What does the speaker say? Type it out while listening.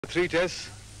Three tests.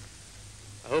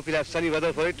 I hope we'll have sunny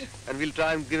weather for it, and we'll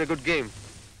try and give a good game.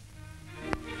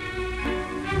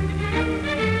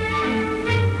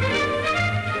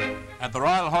 At the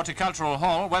Royal Horticultural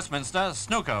Hall, Westminster,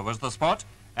 snooker was the sport,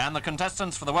 and the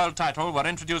contestants for the world title were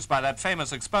introduced by that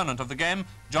famous exponent of the game,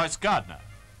 Joyce Gardner.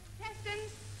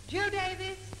 Contestants, Joe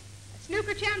Davis, a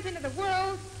snooker champion of the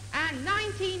world and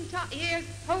 19 years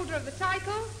holder of the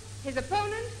title. His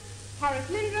opponent, Horace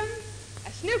Lindrum,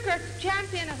 a snooker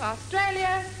champion of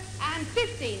Australia and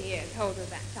 15 years holder of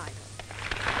that title.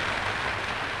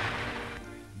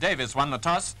 Davis won the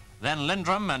toss, then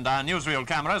Lindrum and our newsreel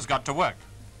cameras got to work.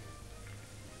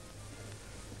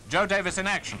 Joe Davis in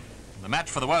action. The match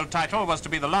for the world title was to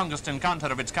be the longest encounter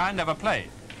of its kind ever played.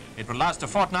 It would last a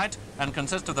fortnight and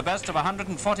consist of the best of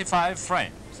 145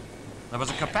 frames. There was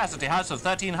a capacity house of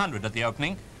 1,300 at the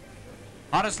opening.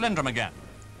 Horace Lindrum again.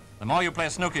 The more you play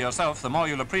snooker yourself, the more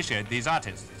you'll appreciate these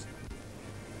artists.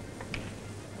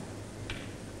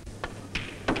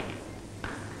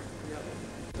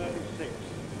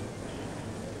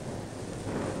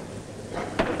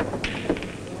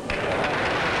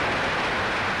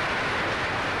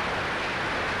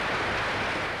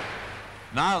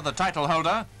 Now the title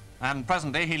holder, and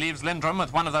presently he leaves Lindrum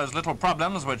with one of those little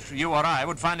problems which you or I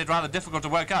would find it rather difficult to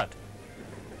work out.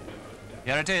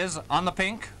 Here it is, on the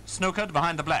pink, snookered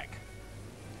behind the black.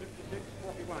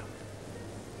 56-41.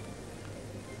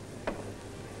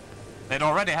 They'd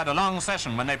already had a long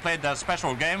session when they played their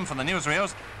special game for the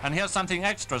newsreels, and here's something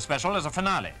extra special as a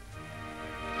finale.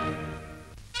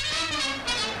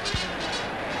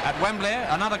 At Wembley,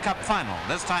 another cup final,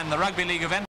 this time the Rugby League event.